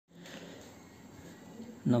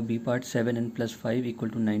Now B part 7n+5 equal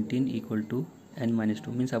to 19 equal to n-2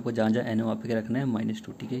 means आपको जहाँ जहाँ n हो वहाँ पे क्या रखना है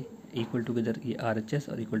 -2, ठीक है। इक्वल टू किधर, ये RHS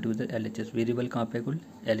और इक्वल टू किधर LHS। वेरिएबल कहाँ पे है कुल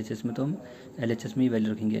LHS में, तो हम LHS में ही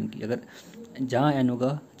वैल्यू रखेंगे n की। अगर जहाँ n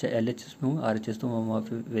होगा चाहे LHS में हो RHS, तो हम वहाँ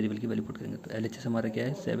पे वेरिएबल की वैल्यू पुट करेंगे। तो LHS हमारा क्या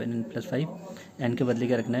है 7n+5, n के बदले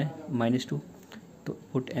क्या रखना है -2, तो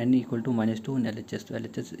put n equal to -2 in LHS। तो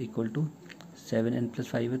LHS इक्वल टू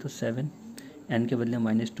 7n+5 है, तो 7 n के बदले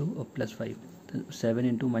 -2 और +5, तो 7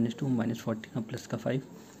 इंटू -2 -14 और प्लस का 5।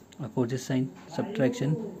 अपोजिट साइन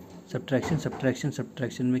सब्ट्रैक्शन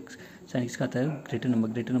सब्ट्रैक्शन में साइन किसका आता है ग्रेटर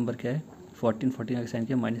नंबर क्या है 14 का साइन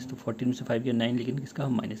क्या -2, 14 में से 5 किया 9, लेकिन किसका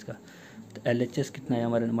माइनस का। तो LHS कितना है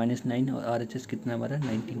हमारा -9 और RHS कितना है हमारा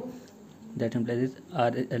 19। That implies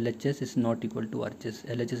LHS is not equal to RHS।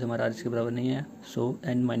 LHS हमारा RHS के बराबर नहीं है, सो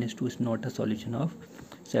n-2 is not a solution of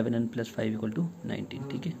 7n+5 equal to 19,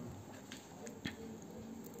 ठीक है।